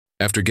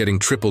After getting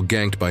triple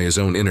ganked by his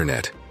own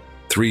internet,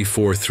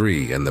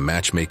 3-4-3 and the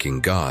matchmaking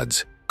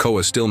gods,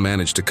 Kohwuh still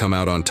managed to come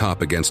out on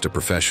top against a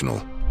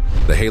professional.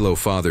 The Halo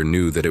father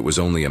knew that it was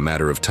only a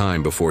matter of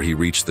time before he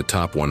reached the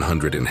top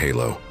 100 in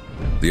Halo.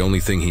 The only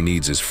thing he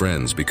needs is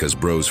friends, because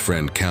bro's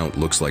friend count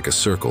looks like a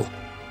circle,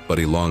 but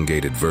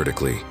elongated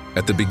vertically.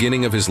 At the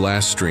beginning of his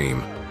last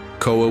stream,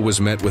 Kohwuh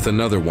was met with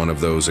another one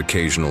of those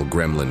occasional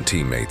gremlin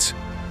teammates.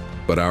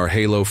 But our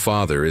Halo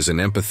father is an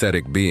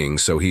empathetic being,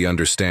 so he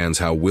understands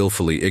how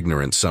willfully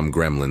ignorant some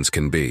gremlins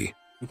can be.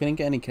 You couldn't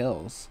get any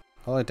kills.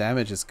 All the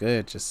damage is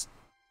good, just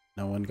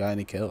no one got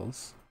any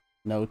kills.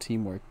 No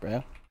teamwork,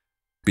 bruh.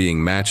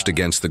 Being matched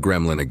against the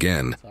gremlin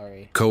again,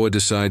 Kohwuh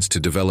decides to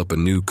develop a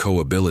new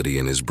ability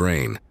in his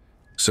brain,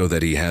 so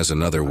that he has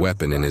another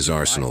weapon in his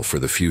arsenal for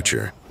the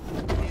future.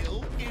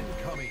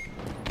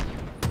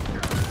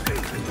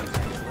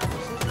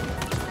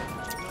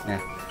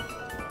 Yeah.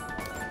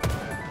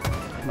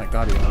 Oh my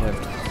god, he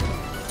lived.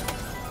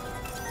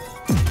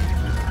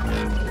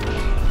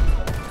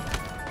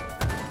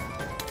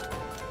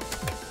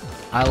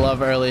 I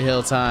love early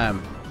hill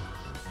time.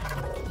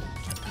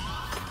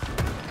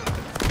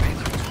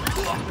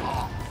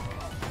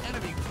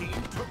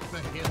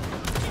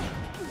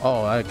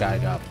 Oh, that guy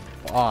got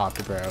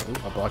blocked, bro. Ooh,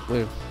 I blocked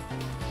blue.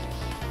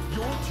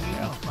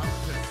 Yeah.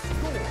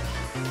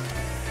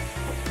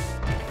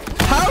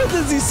 How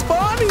does he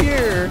spawn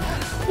here?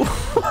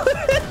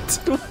 What?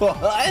 What?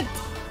 What?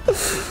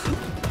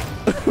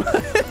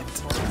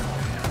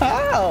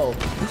 How?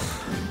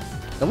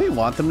 Do we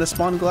want them to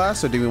spawn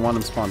glass, or do we want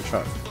them to spawn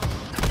truck?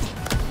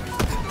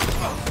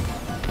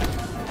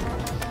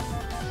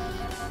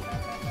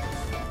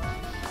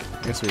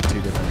 I guess we're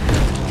two different.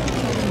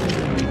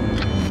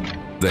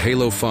 The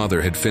Halo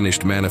father had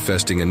finished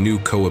manifesting a new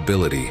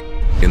ability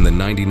in the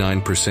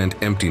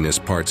 99% emptiness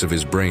parts of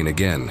his brain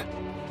again.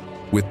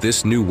 With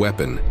this new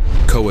weapon,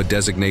 Kohwuh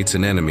designates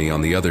an enemy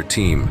on the other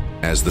team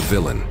as the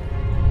villain.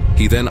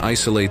 He then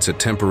isolates a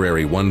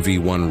temporary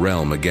 1v1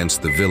 realm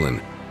against the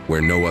villain,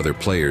 where no other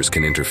players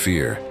can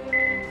interfere.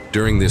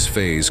 During this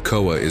phase,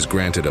 Kohwuh is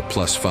granted a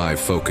 +5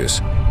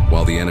 focus,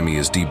 while the enemy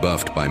is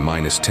debuffed by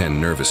 -10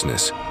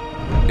 nervousness.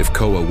 If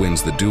Kohwuh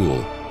wins the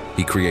duel,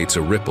 he creates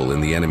a ripple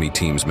in the enemy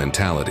team's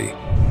mentality.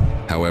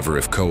 However,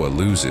 if Kohwuh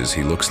loses,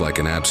 he looks like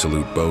an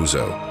absolute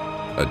bozo.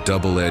 A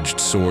double-edged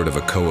sword of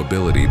a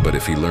ability, but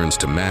if he learns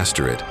to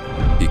master it,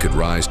 he could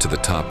rise to the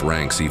top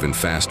ranks even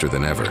faster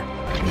than ever.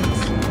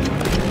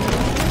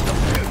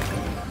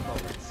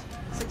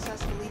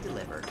 Successfully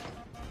delivered.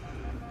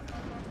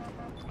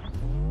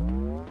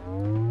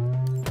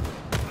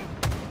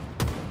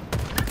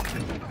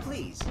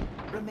 Please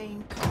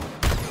remain calm.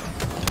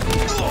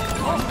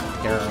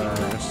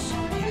 Yes.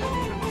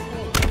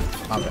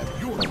 My bad.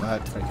 Oh,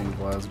 that fucking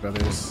was,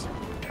 brothers.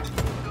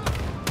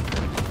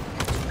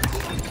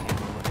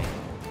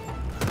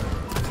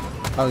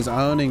 Oh, he's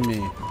owning me.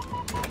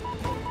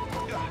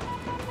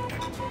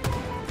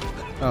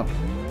 Oh.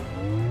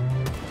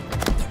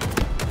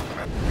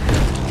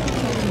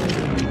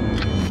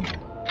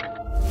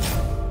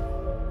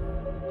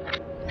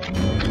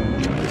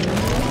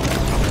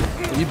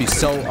 You'd be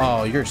so...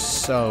 Oh, you're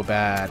so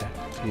bad.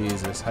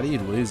 Jesus. How do you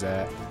lose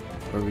that?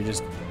 Or we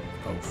just...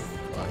 Oh,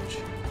 fudge.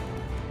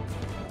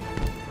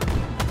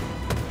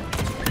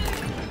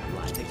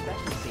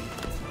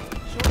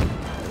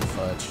 Oh,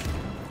 fudge.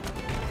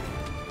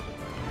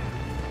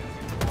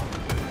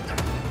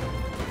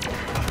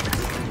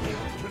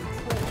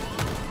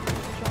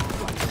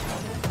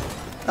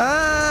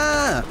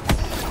 Ah!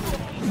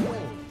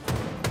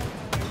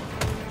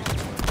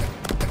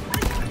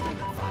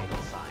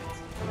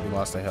 We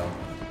lost a hill.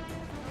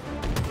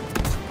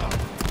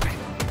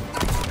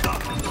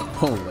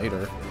 Oh,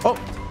 later. Oh!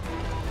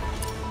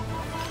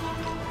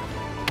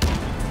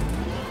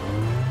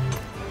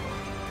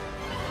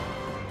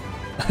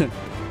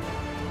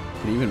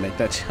 Can you even make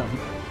that jump?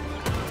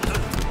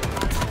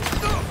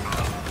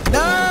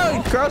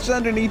 No! He crouched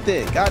underneath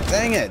it! God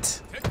dang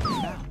it!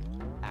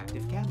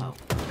 Active camo.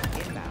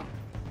 Inbound.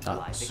 Ah,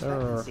 Life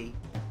sir. expectancy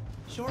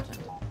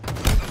shortened.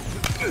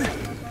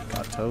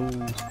 Got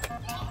toes.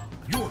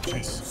 Your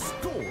team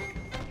scored.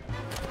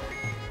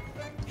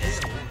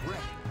 Hill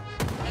ready.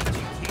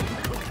 Enemy team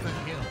took the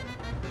hill.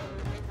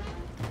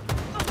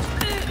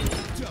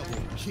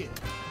 Double kill.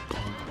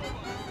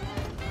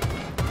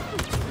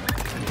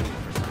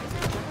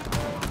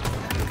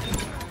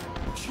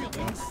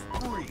 Killing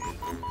spree.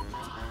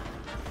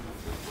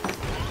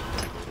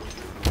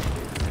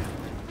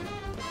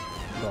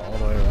 Go all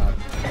the way around.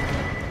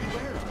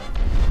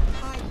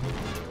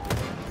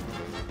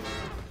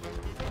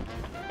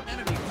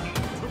 Enemy team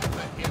took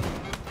the hill.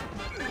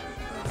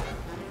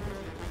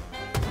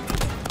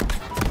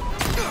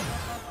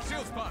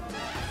 Shield spot.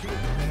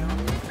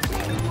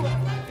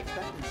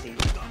 Expectancy.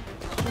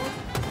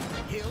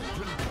 Hill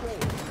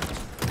control.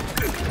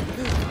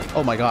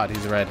 Oh my god,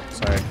 he's red.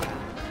 Sorry.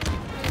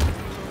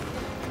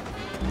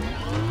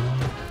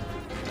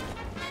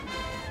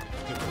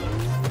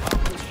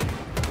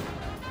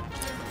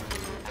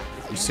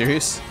 You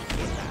serious?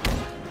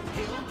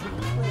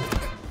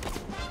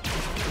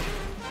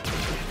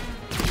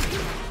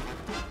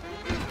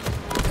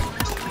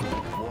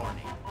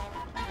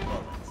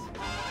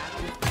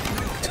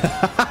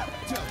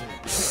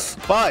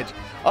 Fudge.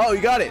 Oh, you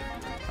got it.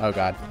 Oh,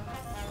 God.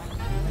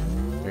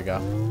 Here we go.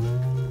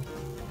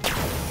 Can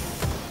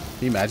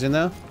you imagine,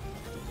 though?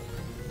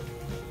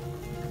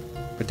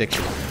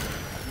 Prediction.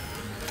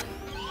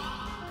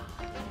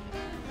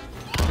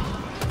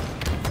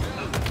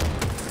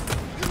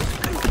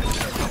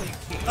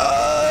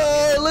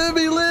 Let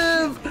me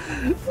live!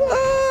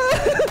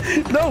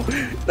 No!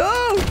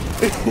 No!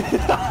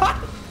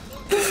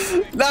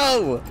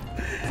 No!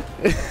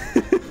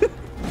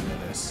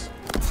 This.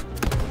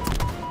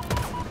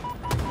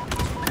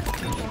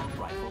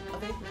 Rifle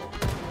available.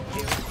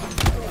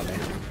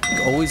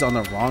 Always on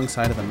the wrong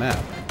side of the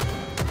map.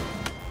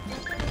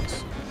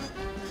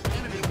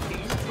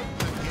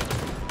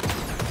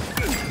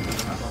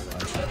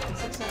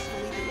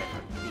 Successfully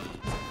delivered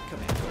the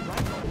commando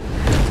rifle.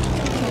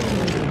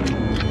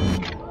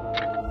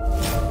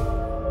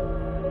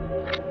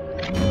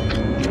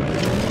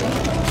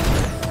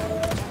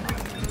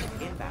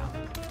 Inbound.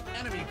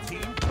 Enemy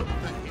team took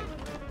the hit.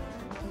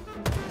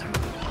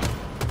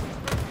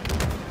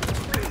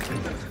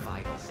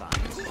 Vital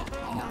signs. Not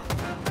found.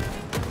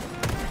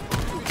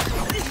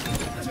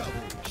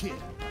 Double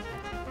kill.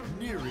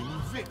 Nearing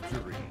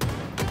victory.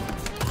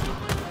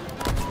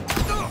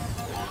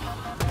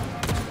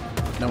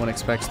 No one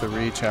expects the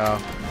rechow.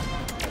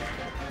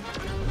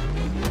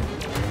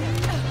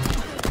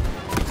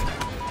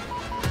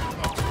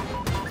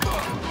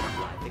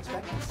 Life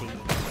expectancy.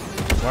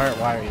 Why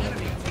are you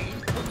Enemy team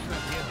took the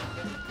hill.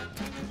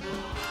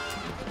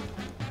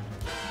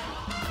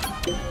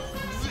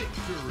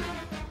 Victory.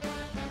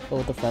 What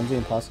would the frenzy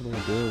impossible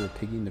do with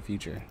Piggy in the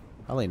future?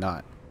 Probably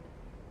not.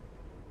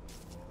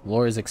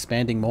 Lore is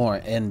expanding more.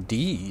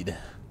 Indeed.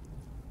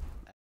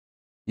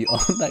 You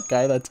own that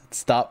guy that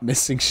stopped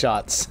missing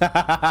shots.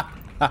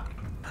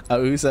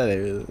 Who said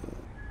it?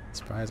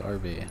 Surprise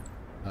RB.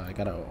 I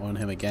gotta own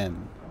him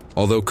again.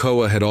 Although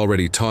Kohwuh had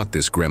already taught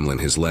this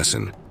gremlin his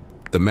lesson,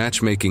 the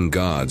matchmaking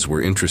gods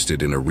were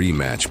interested in a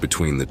rematch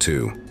between the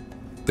two.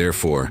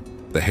 Therefore,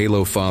 the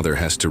Halo Father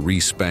has to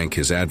re-spank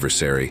his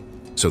adversary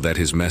so that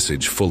his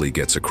message fully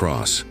gets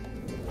across.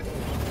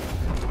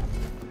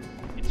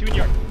 It's 2 in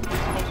yard.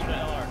 Closer to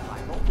LR.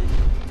 High voltage.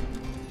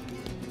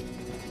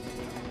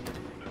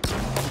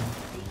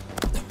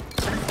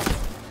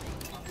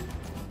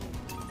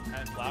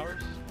 And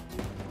flowers.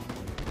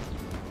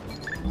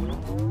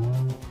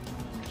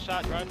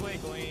 Shot driveway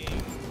going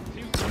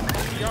 2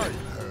 yard.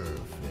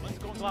 One's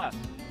going glass.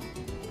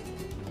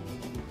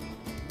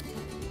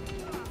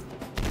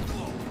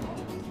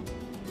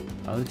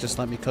 Oh, just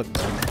let me cook,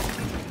 bro.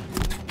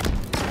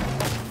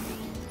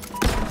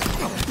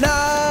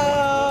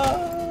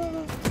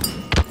 No!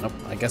 Nope.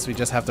 I guess we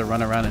just have to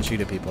run around and shoot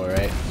at people,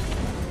 right?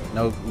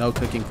 No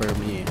cooking for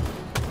me.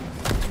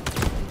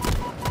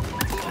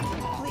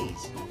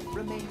 Please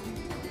remain.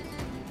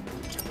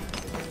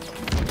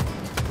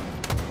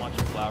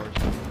 Watching flowers.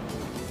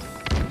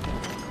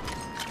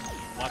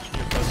 Watching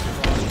your poster.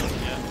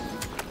 Yeah.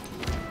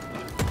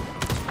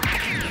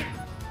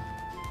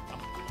 I'm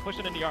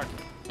pushing into yard.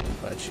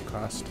 But she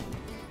crossed.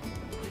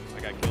 I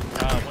got killed.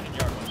 One in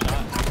yard, one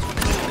shot.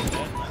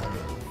 Dead.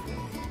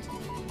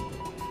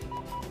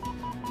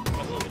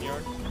 In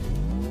yard.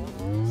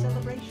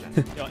 Celebration.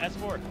 Yo,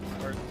 S4.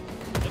 Or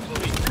it's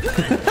weak.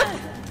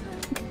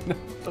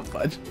 The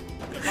fudge.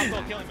 Top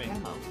goal killing me.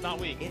 It's not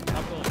weak.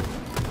 Top goal.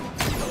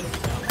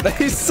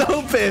 He's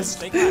so pissed.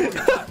 They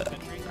got it.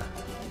 Sentry.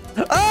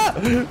 Ah!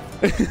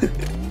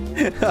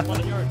 One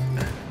in yard.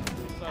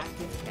 So,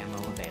 Active camo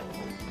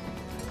available.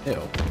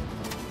 Ew.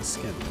 The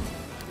skin.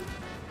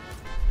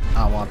 I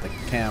want the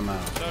camo.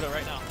 Soda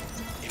right now.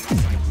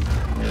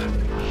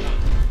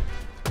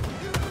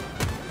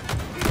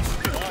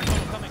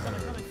 Coming.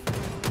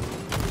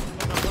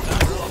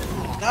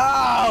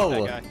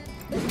 No! That guy.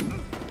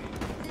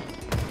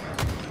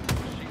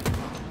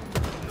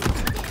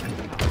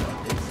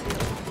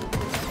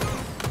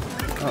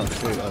 Oh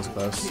shoot, that was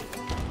close.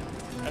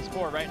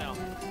 S4 right now.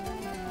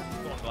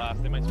 Going glass.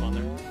 They might spawn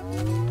there.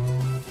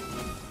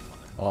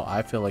 Well,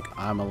 I feel like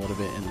I'm a little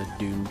bit in the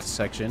doomed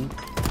section.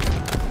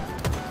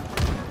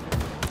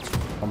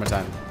 One more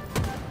time.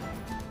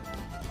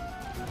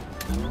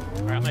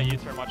 Alright, I'm gonna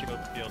U-turn watching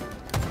open field.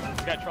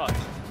 We got truck.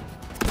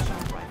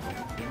 Assault rifle.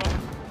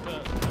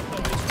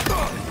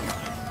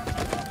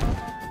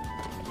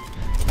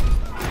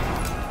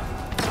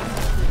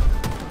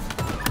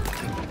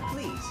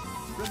 Please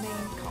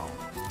remain calm.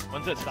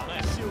 One's it, stop.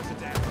 Nice.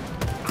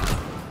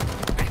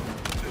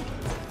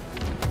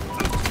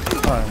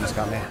 Oh, he almost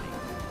got me.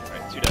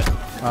 Alright, 2 dead.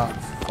 Oh,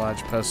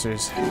 fudge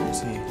posters. Where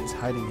is he? He's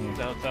hiding here.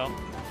 The hotel.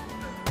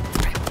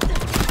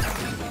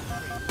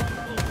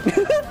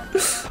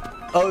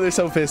 Oh, they're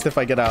so pissed if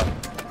I get out.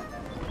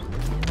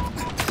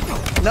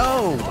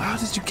 No! How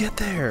did you get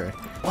there?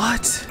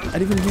 What? I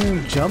didn't even hear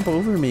him jump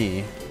over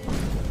me.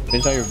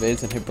 Finish all your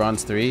vids and hit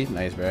bronze 3?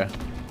 Nice, bro.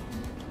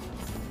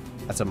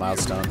 That's a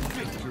milestone.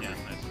 Yeah, nice.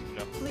 Good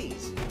job.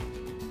 Please.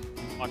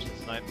 Watch the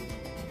snipe.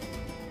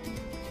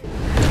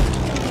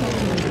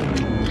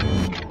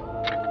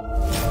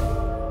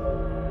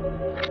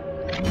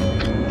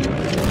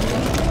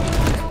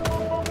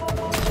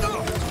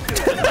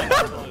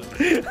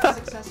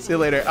 See you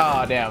later.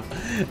 Oh, damn.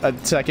 A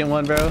second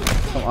one, bro?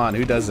 Come on,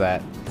 who does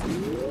that?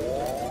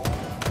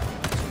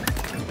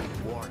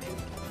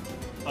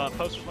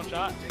 Post one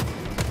shot.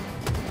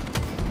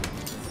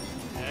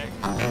 Okay.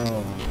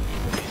 Oh.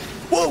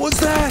 What was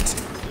that?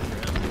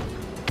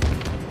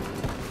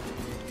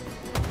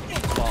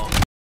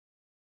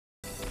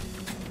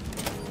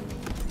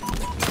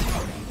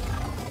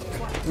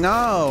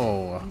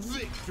 No.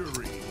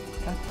 Victory.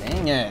 God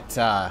dang it.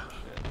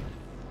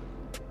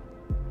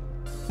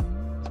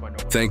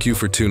 Thank you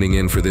for tuning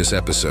in for this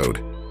episode.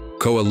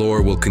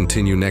 Koalore will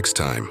continue next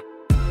time.